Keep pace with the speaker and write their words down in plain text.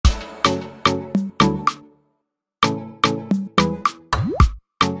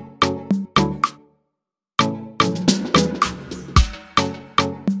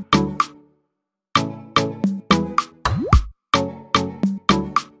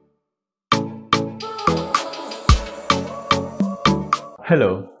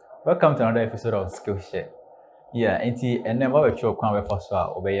Hello, welcome to another episode of Skillshare. Yeah, and then what we show can first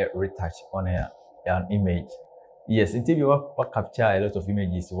obey retouch on an image. Yes, if you want capture a lot of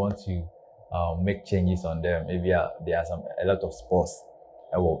images, you want to make changes on them. Maybe there are a lot of spots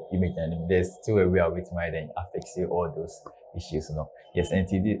image and there's still a way with my then fixing all those issues. Yes, and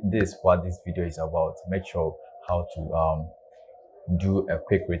this is what this video is about. Make sure how to do a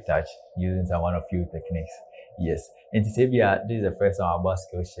quick retouch using some one of few techniques. Yes, and to say this is the first time about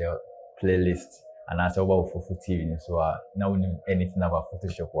Skillshare playlist, and as about for TV. So now we know anything about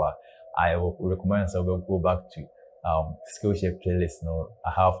Photoshop, I will recommend so we'll go back to Skillshare playlist.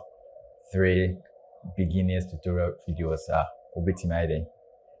 I have 3 beginners tutorial videos.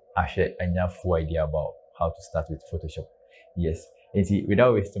 I share a full idea about how to start with Photoshop. Yes, and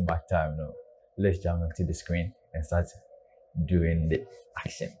without wasting my time, let's jump into the screen and start doing the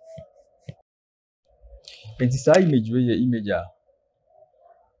action. And this image where your image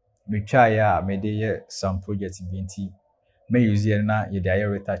me try me some projects may use here now you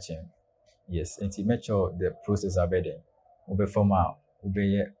retouching. Yes, and to make sure the process are better. Ube formal,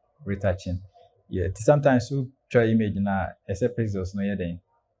 ube retouching. Yeah, sometimes you try image now except pixels no then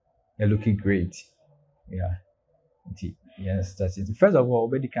you're looking great. Yeah. Yes, that's it. First of all,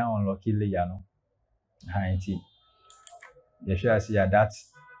 ube can unlock layer no. You should see that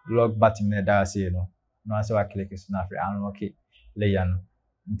log button there I say no answer I click is not free unlock layer no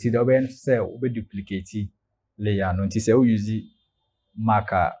until the when say we duplicate layer no until say we use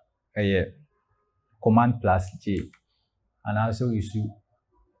marker command plus J and also use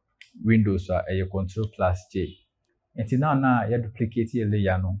Windows control plus J until now you duplicate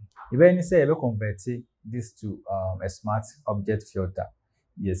layer no even say you convert this to a smart object filter.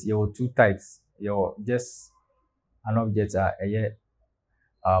 Yes, you have 2 types. You just an object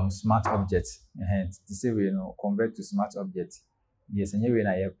smart objects. Hence, the same way convert to smart objects. Yes, and you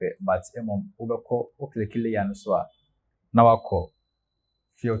will but click layer so now I call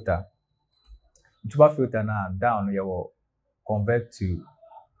filter. To filter now down you will convert to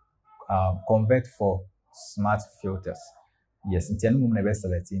convert for smart filters. Yes, in ten moment never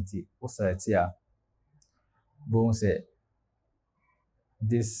select into select here. Boom say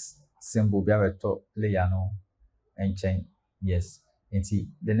this symbol be a top layer no and chain. Yes. Nti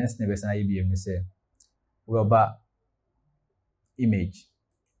the next thing person IBM say we about image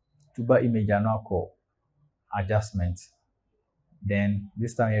to buy image and call adjustment. Then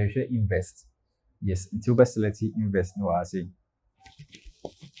this time you should invest. Yes, until we select invest no I say.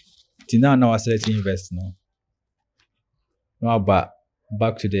 Till now I select invest no. Now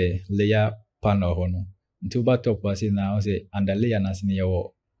back to the layer panel no. Until back top I say now say under layer nas ni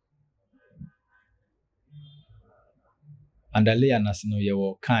your under layer nas no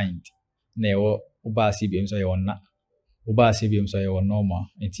your kind na your uba CBM so your na uba CBM so your normal.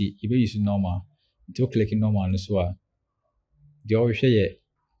 Nti you be use normal. Until click normal no so the always share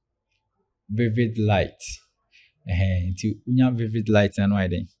vivid light. Until unya vivid light and why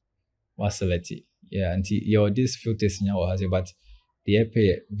then was select it. Yeah, until your this filters in your has but the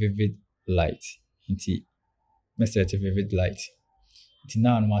pay vivid light. Until me select vivid light. Until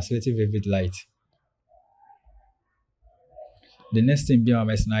now I select vivid light. The next thing be my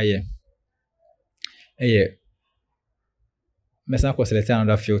mess now here. Mess now select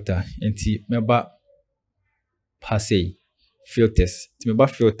another filter. Until me passe filters. To me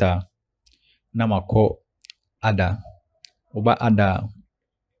filter now I call other over other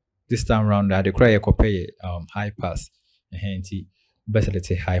this time round I require copy high pass. Hence best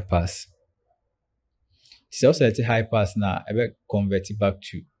select high pass. So select high pass now I will convert it back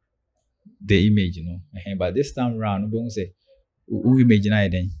to the image, but this time round we won't say image na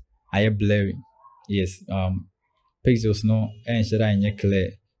then I blurry. Yes, pixels no and should I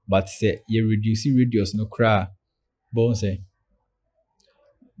clear, but say you reduce radius no cry bon say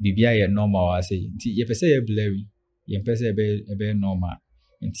bibia normal I say you say blurry, you say be normal.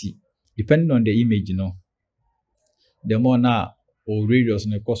 Depending on the image, the more now or radius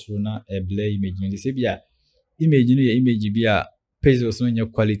no cost na a blur image. They say be image your image be a pixels no your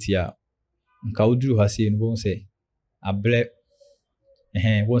quality nka udru ha say no won say a blur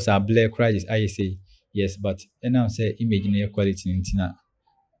once a blur cries I say yes, but now say image no your quality ntina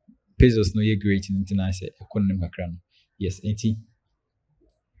pixels no your great ntina say economy kakra no. Yes, enti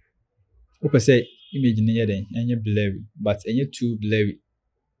open say image no your then any blurry but any too blurry.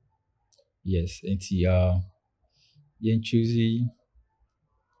 Yes, enti you choose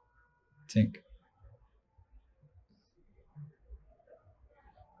think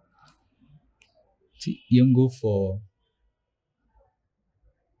you go for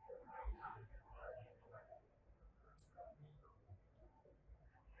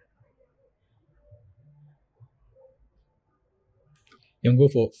You can go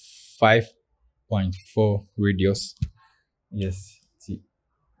for 5.4 radius. Yes. See.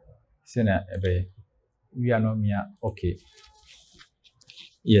 See na ebe. We are not mere okay.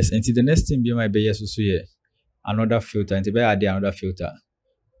 Yes, and the next thing be my be yes so here another filter and be add another filter.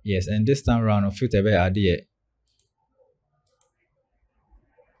 Yes, and this time round of filter be add here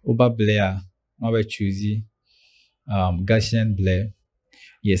over blur. Now we choose Gaussian blur.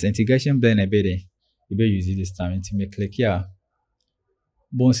 Yes, and the Gaussian blur na be there. You be use it this time and me click here.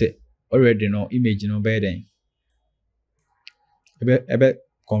 Bon say already no image no be then. Ebe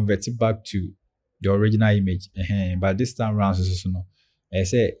convert it back to the original image. But this time round so no. I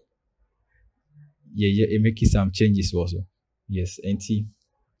say yeah, it make some changes also. Yes, and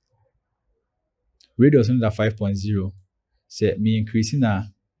radius under 5.0. Say me increasing na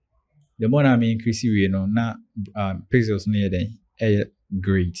the more I'm increasing we know na pixels near then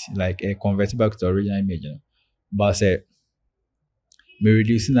great like convert back to original image. But say me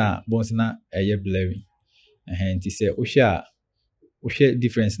reducing na bones na blurry. And say share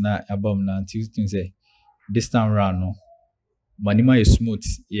difference na above na until things say this time round no manima is smooth.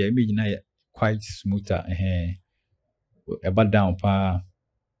 Yeah, image na quite smoother. About down pa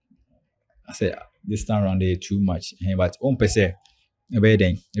I say this time around they too much. But on per se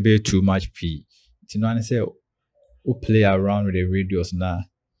maybe too much p. You know I say who play around with the radius now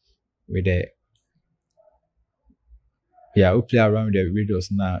with the who play around with the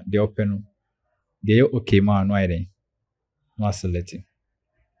radius now they open they okay man no then no selecting.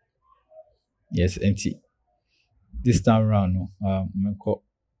 Yes, empty. This time around no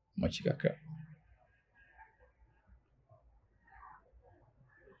much kaka.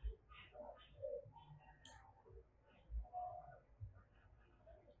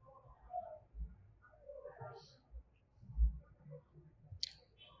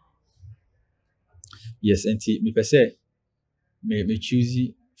 Yes, empty. Me per se me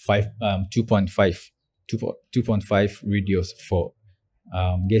choose 2.5 2.5 radius for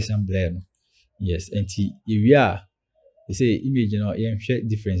get some blend. Yes, empty. If we are you say image share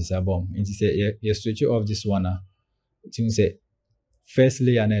differences about and say you switch off this one thing say first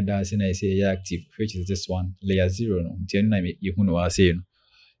layer na dance na say yeah active which is this one layer 0 no nti na you know what say no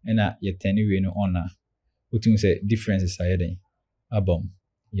and you turn we no on na what thing say differences are there about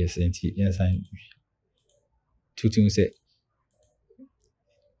yes nti yes and two things say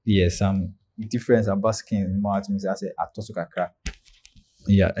yes some difference about skin more things I say atoso kakra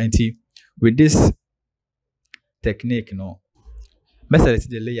yeah nti with this technique no select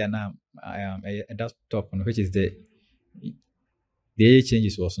the layer now at that top which is the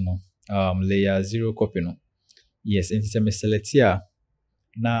changes also no layer 0 copy no yes and me select here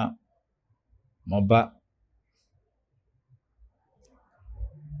na moba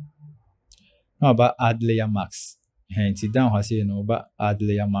no about add layer mask and down has say no about add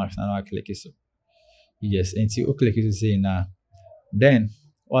layer mask and I click it so yes and you click it to say now then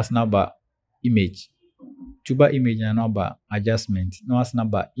what's now about image tuba image and now about adjustment no what's now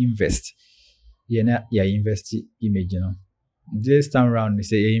about invest yeah invest image this time around we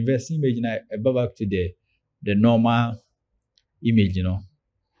say invest image now back to the normal image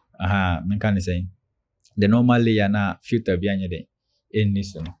me can say the normal layer na filter behind there any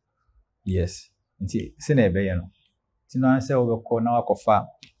so yes nti se na ebe no ti no answer we call na wakofa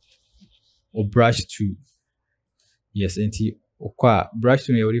o brush tool yes nti okwa brush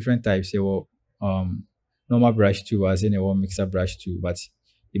tool there different types there normal brush tool as in a mixer brush tool but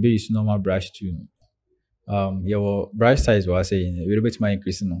you be use normal brush tool your brush size was saying a little bit more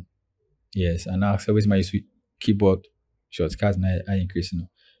increasing no yes and now so with my keyboard shortcuts na I increasing no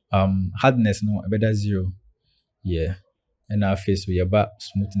hardness no better 0 yeah and our face we about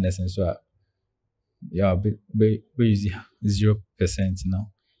smoothness and so yeah be use 0%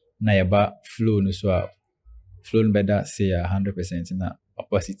 now na about flow no so flow no better say 100% na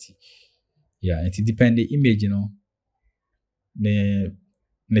opacity yeah it depend the image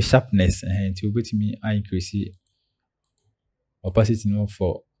the sharpness and it will be to me I increase opacity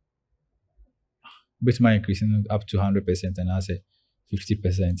for bit my increasing up to 100% and I say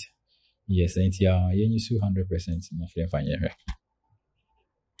 50%. Yes, and you use 100% in the fine here.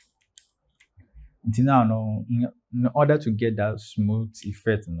 Now, no, in order to get that smooth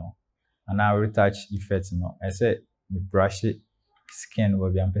effect, and now retouch effect, I say we brush it, skin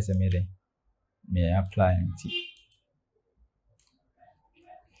will be made. May apply it.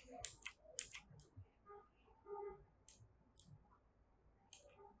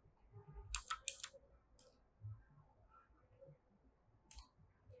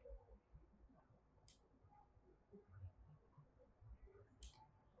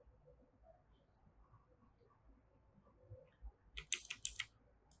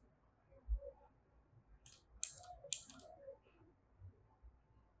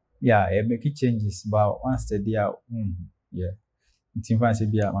 yeah, it make it changes, but once the day, yeah, it's in fancy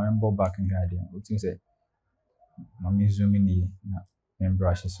be my member back in garden. What you say? My zoom in the na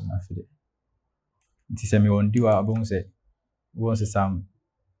brushes so na fit. It is a me on do abon say once some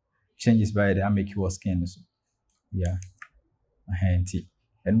changes by the make your skin so. Yeah, handy.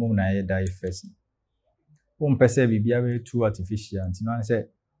 And more na die first. One person be too artificial. You know, I say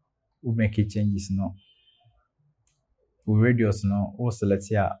we make it changes no. We radius no, we select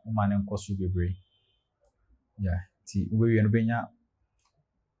here, man and cost be brave. Yeah, see, we will bring a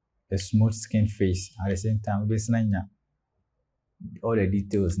smooth skin face at the same time. We all the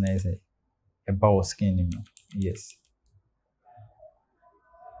details nice about skin. You know. Yes.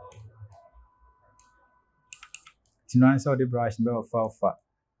 You know, I saw the brush no far,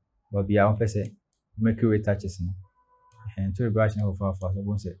 but be our person make you retouches no. And to the brush no far, so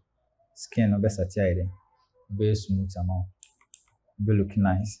one say skin no best at be smooth amount, be looking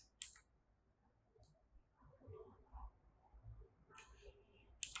nice.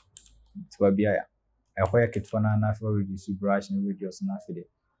 So be I wear kit for na for reduce brush and reduce na for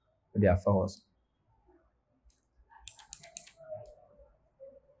the affairs.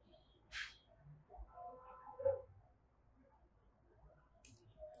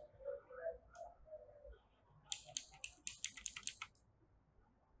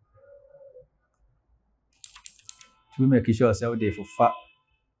 To make sure say they for fat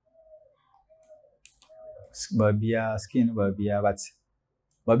babia skin babia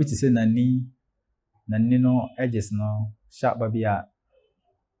but to say nani no edges no sharp babia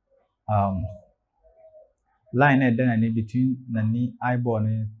line and then between nani eyeball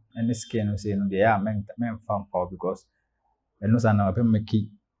and the skin no say no they are men farm for because and no say na make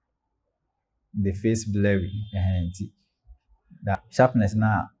the face blurry and that sharpness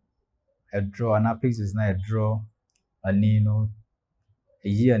na a draw and pixels na a draw ani no a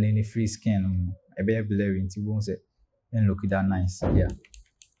year and any free skin a be blurry into won't say and look that nice yeah.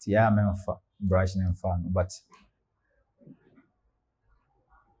 Yeah, men brushing and fun, but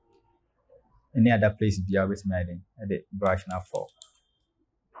any other place be always made the brush now for.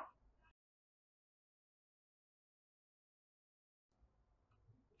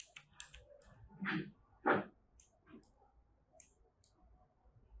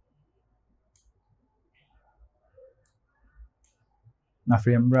 Na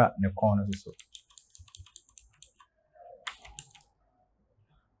frame bra ne corner so.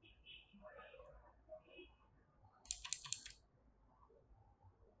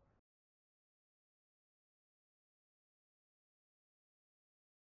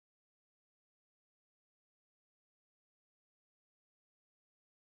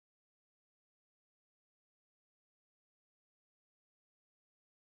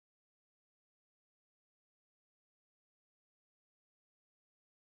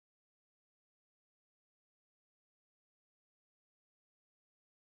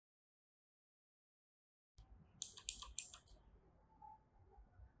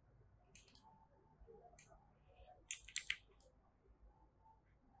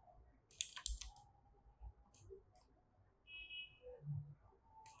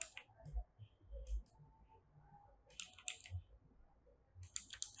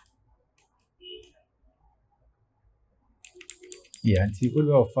 Yeah, and see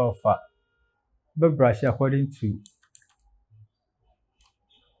all of far. But brush according to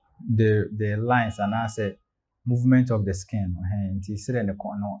the lines and I say movement of the skin and see in the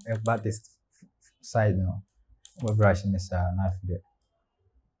corner about this side no. We brushing this not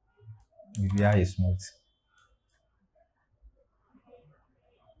the eye is smooth.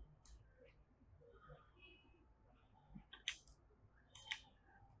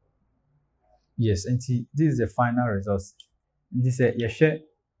 Yes, and see this is the final result. This you share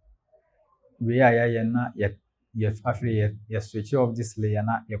we are yeah na you actually you switch off this layer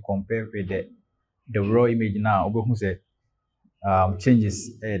na you compare with the raw image now obo say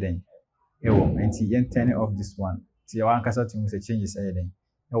changes then and see you turn off this one see your ankasa to say changes then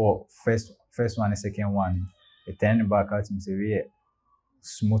first one and second one it turn back out to say we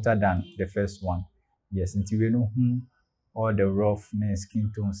smoother than the first one yes until we know all the roughness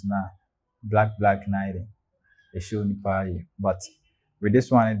skin tones now black night they show ni but with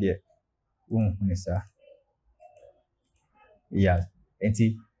this one there sir. Yeah. And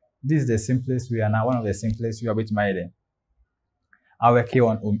see, this is the simplest way, and now one of the simplest way with my I work here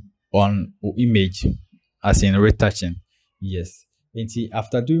on image as in retouching. Yes. And see,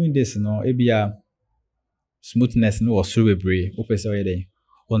 after doing this, maybe smoothness no or cerebral, open already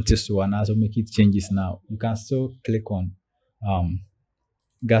until so and also make it changes now. You can still click on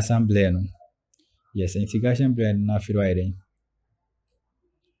gas and blend. Yes, and gas and blend now feel right.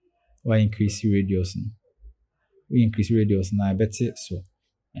 Why increase radius no? We increase radius na better so.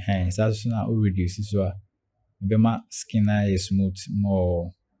 So now we reduce so bema skin is smooth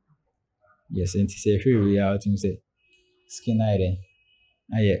more. Yes, and say if we are to say skin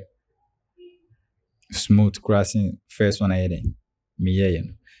I smooth crossing first one me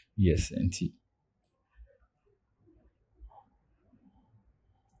yes and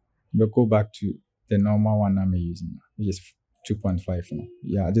but go back to the normal one I'm using, which is 2.5 now.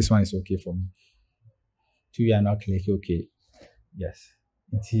 Yeah, this one is okay for me. 2 you are not click okay. Yes.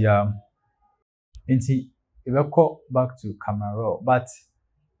 Nti if I call back to camera raw, but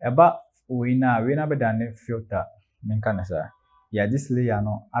about we na be done filter menka na sa. Yeah, this layer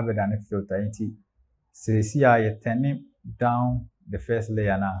no abe done filter nti see how you turning down the first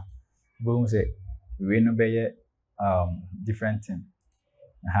layer na boom say we no be different thing.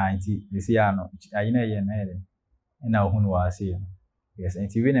 Nti this year no ayi na ye na ohun wa say. Yes,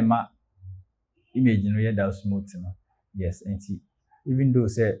 nti we na ma image no ye that smooth no. Yes, nti even though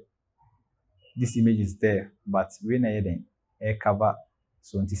say this image is there, but when I air cover,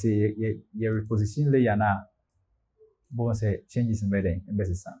 so to say, reposition layer na, bon say changes in bedding,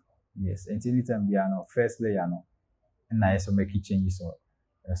 yes, until it can be no first layer no, and I also make changes or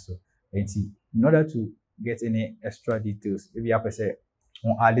so. In order to get any extra details, if you have to say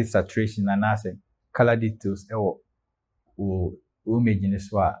on added saturation and I say color details, or image in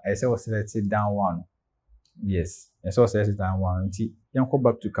this one, I say select it down one. Yes, and so says it down one. You go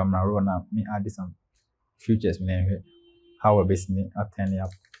back to camera roll now. Me add some features. How we basically turn it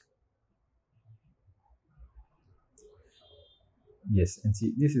up. Yes, and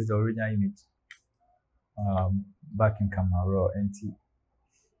see this is the original image. Back in camera raw and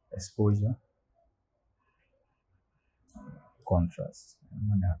exposure, contrast,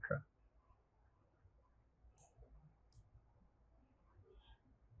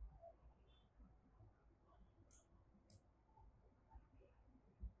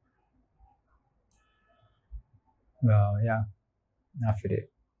 well, yeah, after the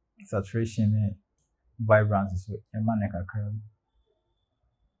saturation, vibrance, so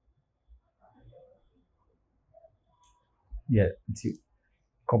yeah, until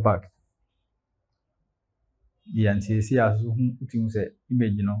come back. Yeah, until you see as you say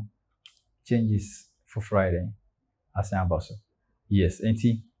image, changes for Friday as an about so. Yes, and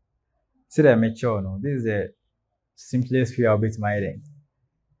see that make sure no, this is the simplest way I'll be to my heading.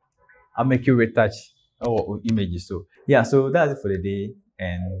 I'll make you retouch our images. So yeah, so that's it for the day,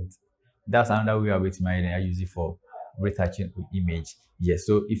 and that's another way I'll be to my heading. I use it for retouching image. Yes,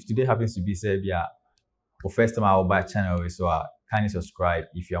 so if today happens to be say yeah, for first time I'll buy channel, so kindly subscribe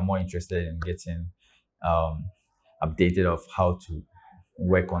if you're more interested in getting updated of how to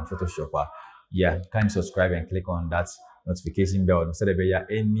work on Photoshop. Yeah, kindly subscribe and click on that notification bell so that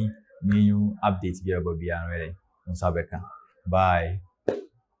any new updates be able to be ready. Bye.